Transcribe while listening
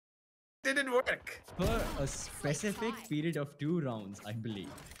didn't work. For a specific period of 2 rounds, I believe.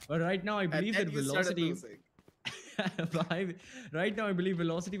 But right now, I believe that Velocity... Right now, I believe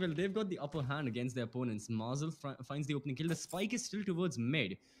Velocity, well, they've got the upper hand against their opponents. Marzel finds the opening kill. The spike is still towards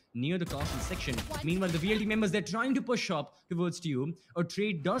mid, near the castle section. Meanwhile, the VLT members, they're trying to push up towards you. A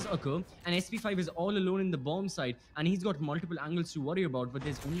trade does occur, and SP5 is all alone in the bomb side, and he's got multiple angles to worry about, but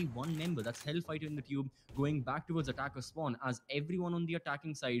there's only one member, that's hellfighter in the tube, going back towards attacker spawn, as everyone on the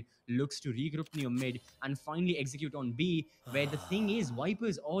attacking side looks to regroup near mid and finally execute on B, where the thing is, Viper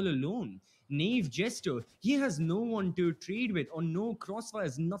is all alone. Naivejester, he has no one to trade with, or no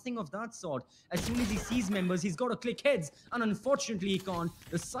crossfires, nothing of that sort. As soon as he sees members, he's got to click heads, and unfortunately he can't.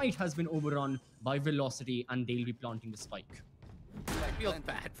 The site has been overrun by Velocity, and they'll be planting the spike. I feel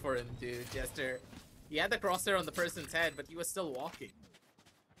bad for him, dude. Jester, he had the crosshair on the person's head, but he was still walking.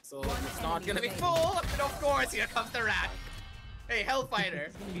 So it's not gonna be full, and of course here comes the rat. Hey, Hellfighter.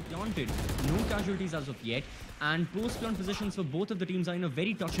 It's gonna be planted. No casualties as of yet. And post-plant positions for both of the teams are in a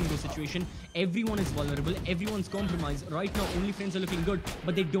very touch-and-go situation. Everyone is vulnerable. Everyone's compromised. Right now, Onlyfriends are looking good,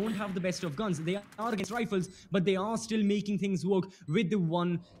 but they don't have the best of guns. They are against rifles, but they are still making things work with the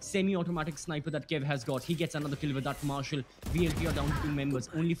one semi-automatic sniper that Kev has got. He gets another kill with that Marshall. VLT are down to 2 members.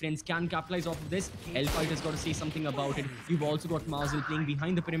 Onlyfriends can capitalize off of this. Hellfighter's got to say something about it. You've also got Marzel playing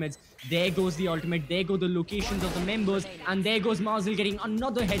behind the pyramids. There goes the ultimate. There go the locations of the members. And there goes Marzel getting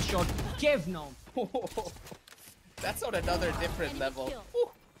another headshot. Kev now. That's on another different level.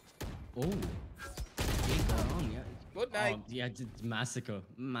 Oh. Okay, gaurang, yeah. Good night. Yeah, it's massacre.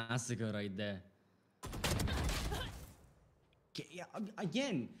 Massacre right there. Okay, yeah,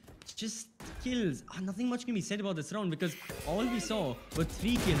 again, just kills. Nothing much can be said about this round because all we saw were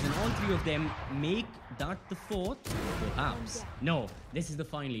 3 kills and all 3 of them make that the 4th. Perhaps. No, this is the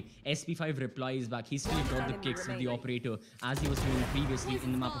finally. SP5 replies back. He's still got the kicks with the operator as he was doing previously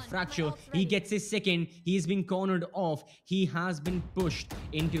in the map of Fracture. He gets his second. He's been cornered off. He has been pushed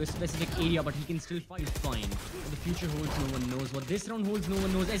into a specific area, but he can still fight fine. The future holds, no one knows. What this round holds, no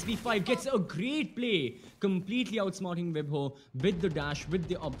one knows. SP5 gets a great play, completely outsmarting Webho with the dash, with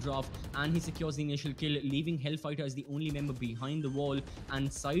the updraft, and he secures the initial kill, leaving Hellfighter as the only member behind the wall,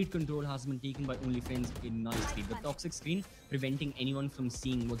 and side control has been taken by Onlyfriends nicely. The toxic screen preventing anyone from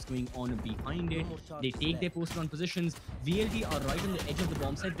seeing what's going on behind it. They take their post-run positions. VLT are right on the edge of the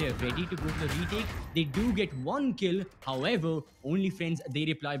bomb site. They're ready to go to the retake. They do get 1 kill. However, Onlyfriends, they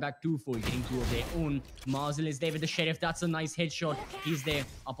reply back 2-4, getting 2 of their own. Marzel is there with the sheriff. That's a nice headshot. He's there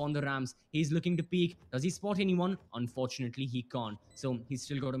up on the ramps. He's looking to peek. Does he spot anyone? Unfortunately, he can't. So he's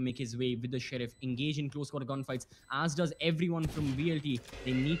still got to make his way with the sheriff, engage in close quarter gunfights, as does everyone from VLT.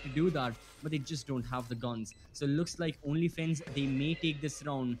 They need to do that, but they just don't have the guns. So it looks like Onlyfriends, they may take this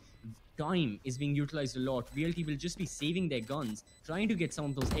round. Time is being utilized a lot. VLT will just be saving their guns, trying to get some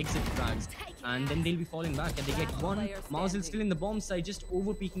of those exit frags, and then they'll be falling back, and they get 1. Marzel still in the bomb side, just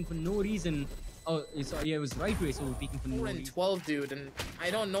over-peeking for no reason. Oh, sorry, yeah, it was right way, so over-peeking for no reason. 4-12, dude, and I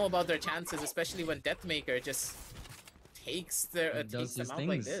don't know about their chances, especially when Deathmaker just takes them out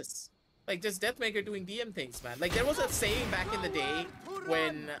like this. Like, just Deathmaker doing DM things, man. Like, there was a saying back in the day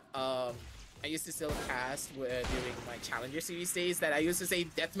when, I used to still cast during my Challenger Series days that I used to say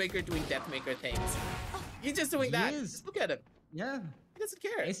Deathmaker doing Deathmaker things. He's just doing that. Just look at him. Yeah. He doesn't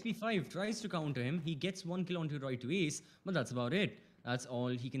care. SP5 tries to counter him. He gets 1 kill onto right to ace, but that's about it. That's all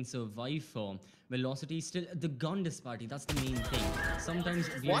he can survive for. Velocity still the gun disparity. That's the main thing. Sometimes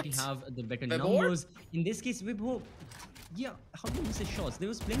VLT have the better numbers. In this case, Wibho, yeah, how do you miss his shots? There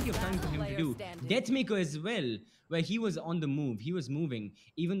was plenty of time for him to do. Deathmaker as well, where he was on the move. He was moving.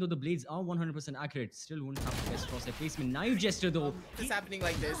 Even though the blades are 100% accurate, still won't have the best crosshair placement. Naivejester though. This is happening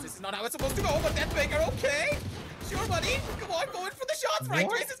like this. This is not how it's supposed to go, but Deathmaker, okay. Sure, buddy. Come on, going for the shots. Right,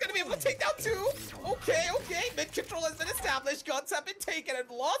 Grace is going to be able to take down 2. Okay. Mid control has been established. Guns have been taken, and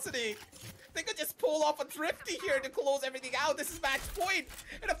Velocity, they could just pull off a thrifty here to close everything out. This is match point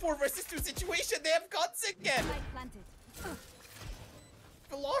in a 4 versus 2 situation. They have guns again.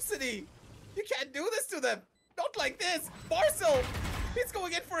 Velocity, you can't do this to them. Not like this. Marcel, he's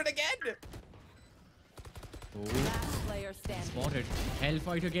going in for it again. Spotted.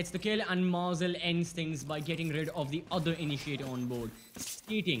 Hellfighter gets the kill, and Marzel ends things by getting rid of the other initiator on board,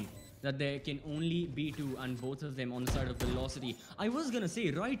 stating that there can only be 2, and both of them on the side of Velocity. I was gonna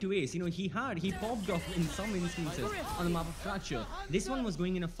say right to ace, you know, he popped off in some instances on the map of Fracture. This one was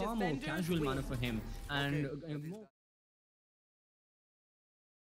going in a far more casual manner for him, and more